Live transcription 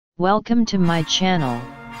Welcome to my channel,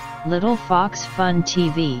 Little Fox Fun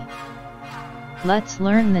TV. Let's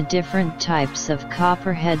learn the different types of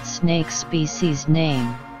copperhead snake species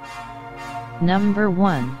name. Number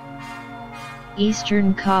 1.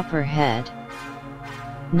 Eastern Copperhead.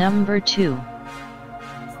 Number 2.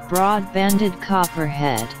 Broad-banded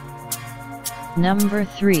Copperhead. Number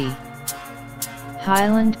 3.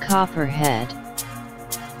 Highland Copperhead.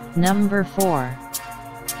 Number 4.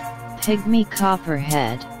 Pygmy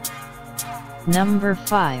Copperhead. Number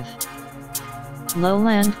 5.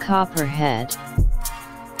 Lowland Copperhead.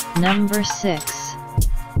 Number 6.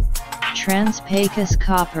 Transpacus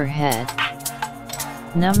Copperhead.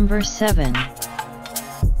 Number 7.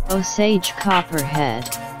 Osage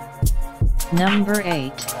Copperhead. Number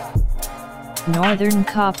 8. Northern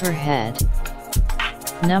Copperhead.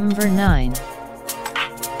 Number 9.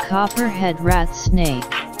 Copperhead rat snake.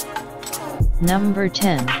 Number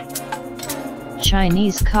 10.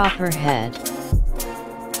 Chinese Copperhead.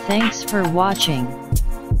 Thanks for watching.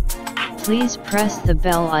 Please press the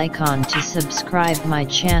bell icon to subscribe my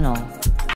channel.